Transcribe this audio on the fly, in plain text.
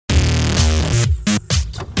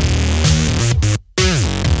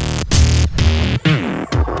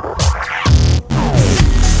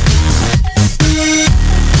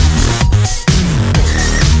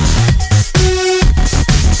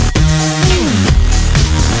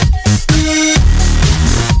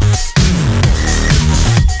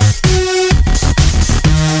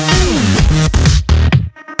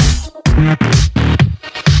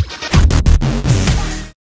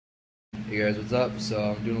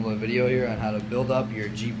So I'm doing a little video here on how to build up your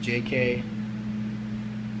Jeep JK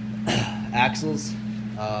axles.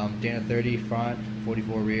 D30 front,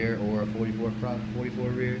 44 rear, or a 44 front, 44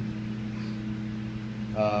 rear.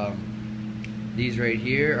 These right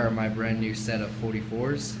here are my brand new set of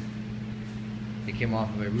 44s. They came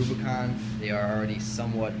off of a Rubicon. They are already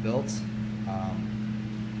somewhat built, but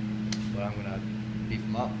I'm gonna beef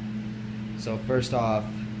them up. So first off,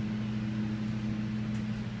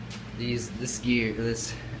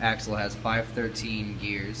 this axle has 513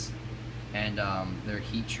 gears, and they're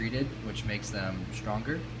heat treated, which makes them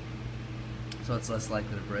stronger, so it's less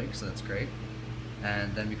likely to break. So that's great.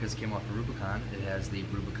 And then because it came off a Rubicon, it has the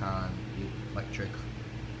Rubicon electric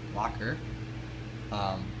locker,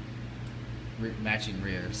 matching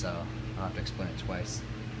rear, so I'll have to explain it twice.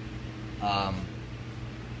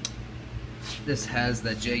 This has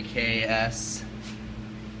the JKS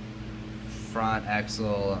front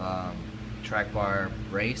axle track bar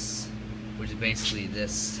brace, which is basically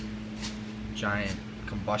this giant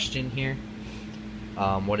combustion here.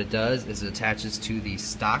 What it does is it attaches to the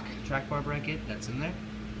stock track bar bracket that's in there,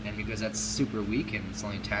 and because that's super weak and it's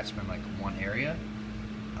only attached from like one area,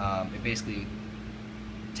 it basically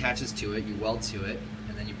attaches to it, you weld to it,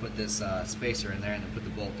 and then you put this spacer in there and then put the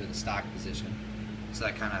bolt through the stock position, so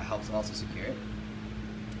that kind of helps also secure it.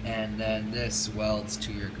 And then this welds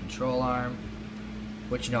to your control arm,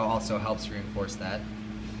 which also helps reinforce that.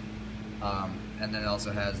 And then it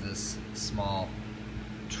also has this small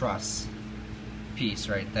truss piece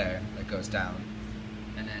right there that goes down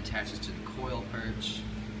and then attaches to the coil perch.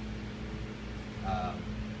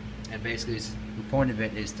 And basically the point of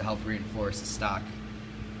it is to help reinforce the stock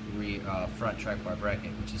front track bar bracket,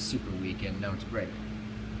 which is super weak and known to break.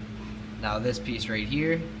 Now this piece right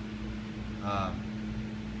here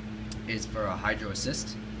is for a hydro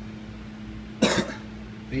assist.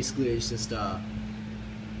 Basically it's just a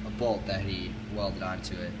bolt that he welded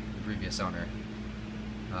onto it, the previous owner.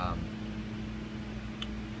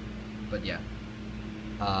 But yeah.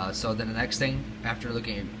 So then the next thing, after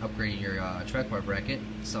looking at upgrading your track bar bracket,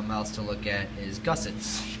 something else to look at is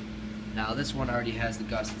gussets. Now this one already has the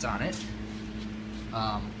gussets on it,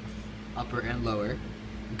 upper and lower.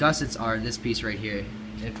 Gussets are this piece right here.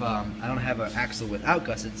 If I don't have an axle without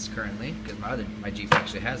gussets currently, because my Jeep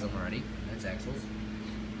actually has them already, that's axles.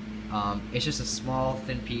 It's just a small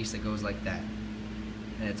thin piece that goes like that,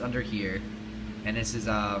 and it's under here, and this is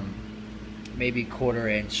maybe 1/4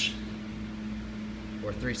 inch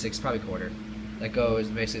or 3/6, probably 1/4. That goes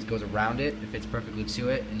basically, it goes around it, it fits perfectly to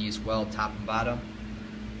it, and you just weld top and bottom,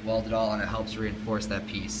 weld it all, and it helps reinforce that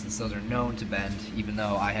piece. And so those are known to bend, even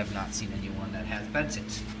though I have not seen anyone that has bent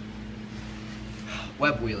it.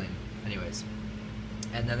 Web wheeling, anyways.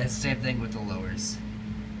 And then it's the same thing with the lowers.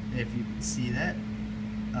 If you can see that,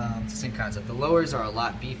 it's the same concept. The lowers are a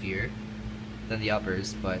lot beefier than the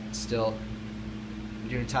uppers, but still, if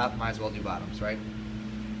you're doing top, might as well do bottoms, right?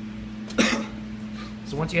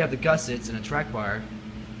 So once you have the gussets and a track bar,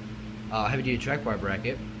 heavy-duty track bar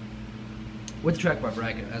bracket, with the track bar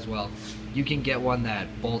bracket as well, you can get one that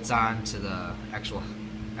bolts on to the actual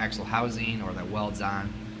axle housing, or that welds on.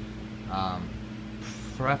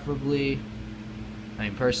 Preferably, I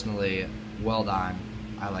mean personally, weld on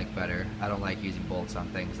I like better. I don't like using bolts on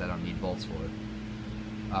things I don't need bolts for.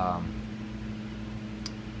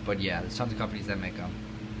 But yeah, there's tons of companies that make them.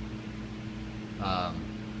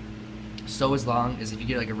 So as long as if you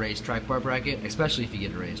get like a raised track bar bracket, especially if you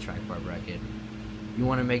get a raised track bar bracket, you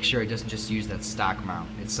want to make sure it doesn't just use that stock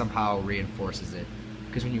mount. It somehow reinforces it,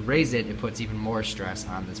 because when you raise it, it puts even more stress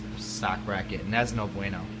on this stock bracket, and that's no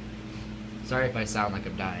bueno. Sorry if I sound like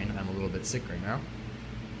I'm dying. I'm a little bit sick right now.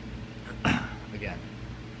 Again.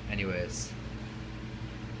 Anyways.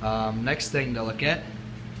 Next thing to look at,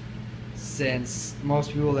 since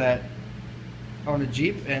most people that own a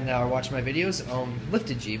Jeep and are watching my videos own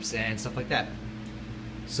lifted Jeeps and stuff like that.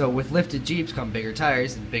 So with lifted Jeeps come bigger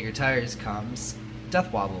tires, and bigger tires comes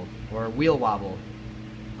death wobble or wheel wobble.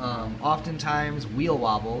 Oftentimes wheel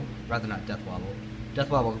wobble, rather not death wobble. Death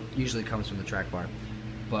wobble usually comes from the track bar,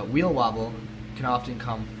 but wheel wobble can often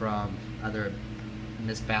come from either a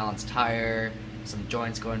misbalanced tire, some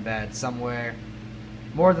joints going bad somewhere.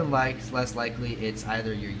 More than less likely, it's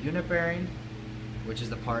either your unit bearing, which is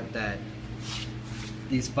the part that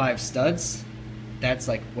these 5 studs, that's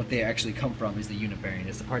like what they actually come from, is the unit bearing.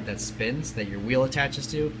 It's the part that spins, that your wheel attaches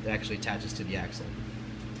to, that actually attaches to the axle.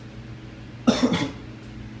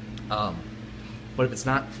 But if it's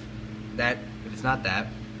not that,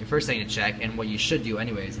 your first thing to check, and what you should do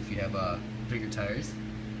anyways if you have bigger tires,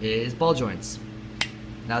 is ball joints.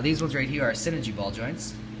 Now these ones right here are synergy ball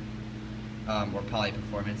joints, or poly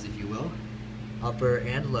performance if you will. upper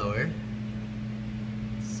and lower.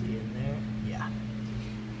 See in there?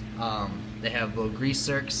 Yeah. They have little grease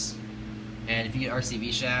zerks, and if you get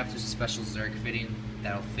RCV shafts, there's a special zerk fitting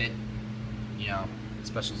that'll fit, you know, a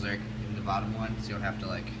special zerk in the bottom one, so you don't have to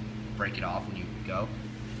like break it off when you go.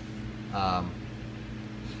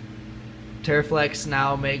 Terraflex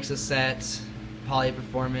now makes a set. Poly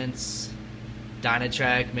Performance,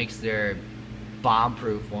 Dynatrack makes their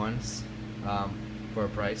bomb-proof ones for a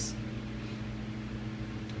price.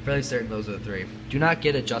 I'm fairly certain those are the three. Do not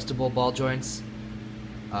get adjustable ball joints.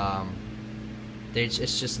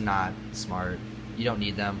 It's just not smart. You don't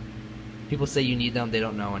need them. People say you need them, they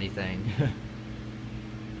don't know anything.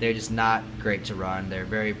 They're just not great to run. They're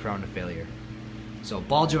very prone to failure. So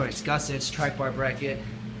ball joints, gussets, track bar bracket.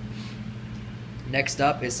 Next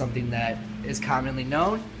up is something that is commonly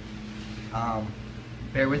known.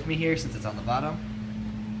 Bear with me here since it's on the bottom.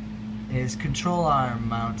 Is control arm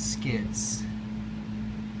mount skids.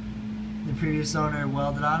 The previous owner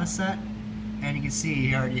welded on a set, and you can see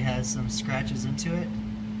he already has some scratches into it.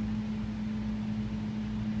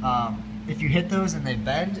 If you hit those and they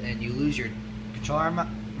bend and you lose your control arm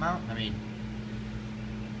mount, I mean,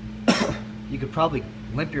 you could probably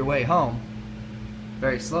limp your way home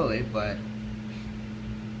very slowly, but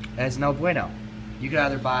that's no bueno. You could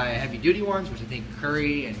either buy heavy duty ones, which I think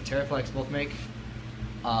Curry and Terraflex both make,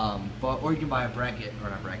 or you can buy a bracket, or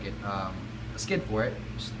not a bracket, a skid for it,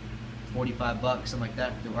 just $45, something like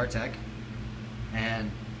that, through Artec,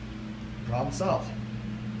 and problem solved.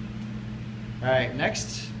 Alright,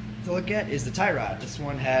 next to look at is the tie rod. This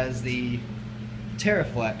one has the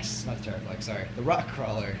Terraflex, not the Terraflex, sorry, the Rock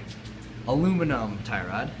Crawler aluminum tie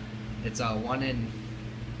rod. It's a 1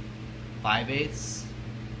 5/8,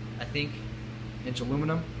 I think, inch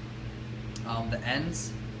aluminum. The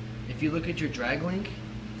ends, if you look at your drag link,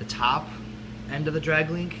 the top end of the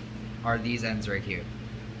drag link are these ends right here.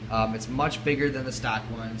 It's much bigger than the stock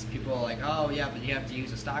ones. People are like, oh yeah, but you have to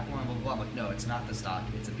use a stock one, blah, blah, blah. I'm like, no, it's not the stock.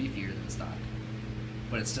 It's a beefier than the stock.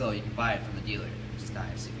 But it's still, you can buy it from the dealer, which is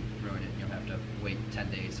nice. If you ruin it, you don't have to wait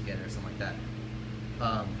 10 days to get it or something like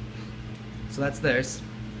that. So that's theirs.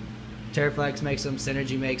 Terraflex makes them,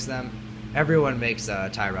 Synergy makes them. Everyone makes a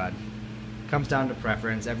tie rod. Comes down to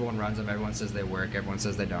preference. Everyone runs them. Everyone says they work. Everyone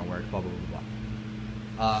says they don't work. Blah, blah, blah,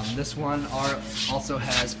 blah. This one also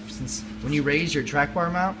has, since when you raise your track bar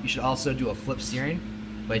mount, you should also do a flip steering.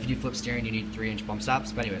 But if you do flip steering, you need 3-inch bump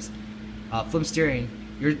stops. But anyways, flip steering,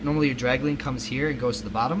 normally your drag link comes here and goes to the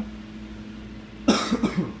bottom.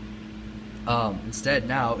 Instead,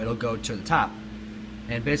 now it'll go to the top.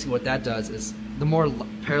 And basically what that does is, the more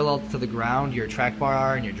parallel to the ground your track bar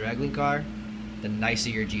are and your drag link are, the nicer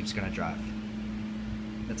your Jeep's going to drive.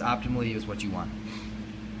 That's optimally is what you want.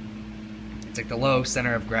 It's like the low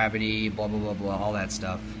center of gravity, blah, blah, blah, blah, all that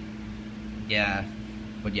stuff. Yeah,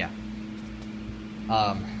 but yeah.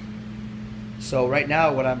 So right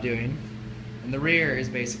now what I'm doing, in the rear is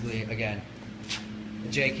basically, again, the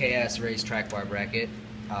JKS raised track bar bracket,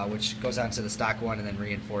 which goes onto the stock one and then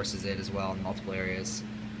reinforces it as well in multiple areas.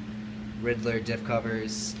 Riddler diff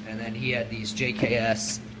covers, and then he had these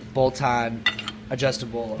JKS bolt-on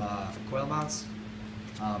adjustable coil mounts,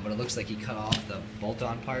 but it looks like he cut off the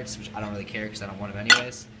bolt-on parts, which I don't really care because I don't want them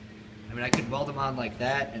anyways. I mean, I could weld them on like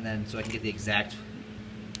that, and then so I can get the exact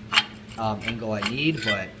angle I need,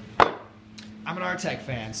 but I'm an Artec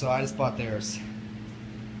fan, so I just bought theirs.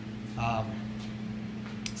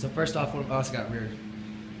 So first off, I also got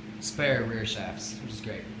spare rear shafts, which is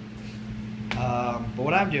great. But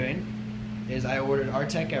what I'm doing is I ordered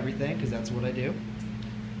Artec everything, because that's what I do.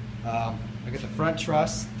 I got the front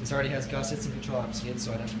truss. This already has gussets and control arm skids,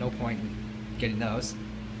 so I have no point in getting those.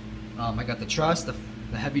 I got the truss, the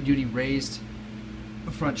heavy duty raised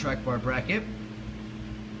front track bar bracket.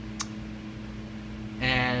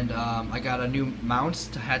 And I got a new mount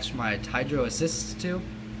to hatch my hydro assist to.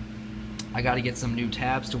 I got to get some new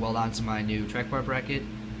tabs to weld onto my new track bar bracket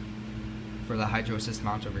for the hydro assist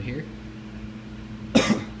mount over here.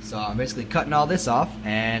 So I'm basically cutting all this off,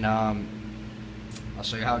 and I'll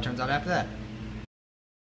show you how it turns out after that.